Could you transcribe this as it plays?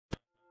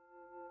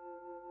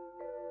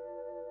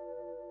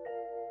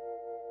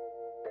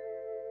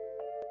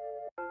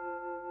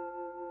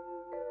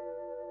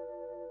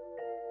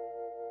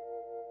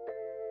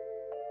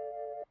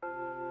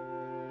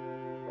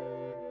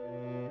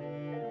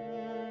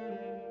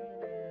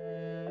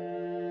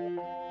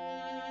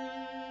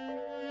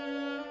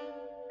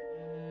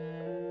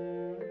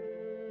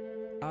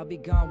I'll be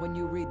gone when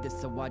you read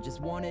this, so I just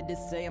wanted to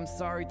say I'm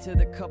sorry to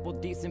the couple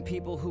decent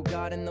people who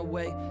got in the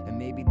way. And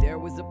maybe there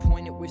was a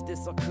point at which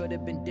this all could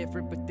have been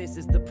different, but this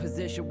is the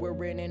position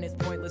we're in, and it's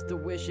pointless to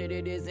wish it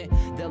isn't.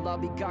 They'll all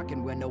be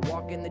gawking when I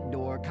walk in the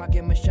door,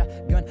 cocking my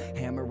shotgun,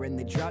 hammering,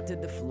 they drop to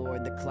the floor.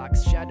 The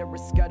clocks shatter or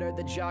scutter,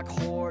 the jock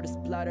horde,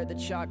 splatter the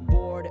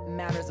chalkboard. It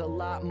matters a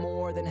lot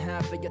more than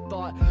half of your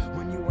thought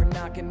when you were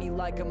knocking me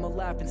like I'm a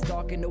laughing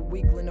stock, and a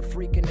weakling, a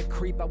freak, and a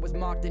creep. I was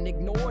mocked and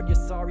ignored. You're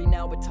sorry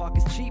now, but talk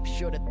is cheap.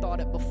 Should've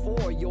thought it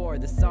before. You're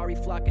the sorry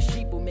flock of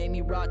sheep who made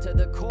me rot to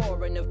the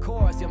core. And of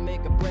course you'll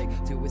make a break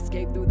to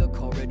escape through the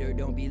corridor.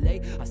 Don't be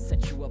late, I'll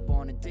set you up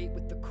on a date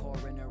with the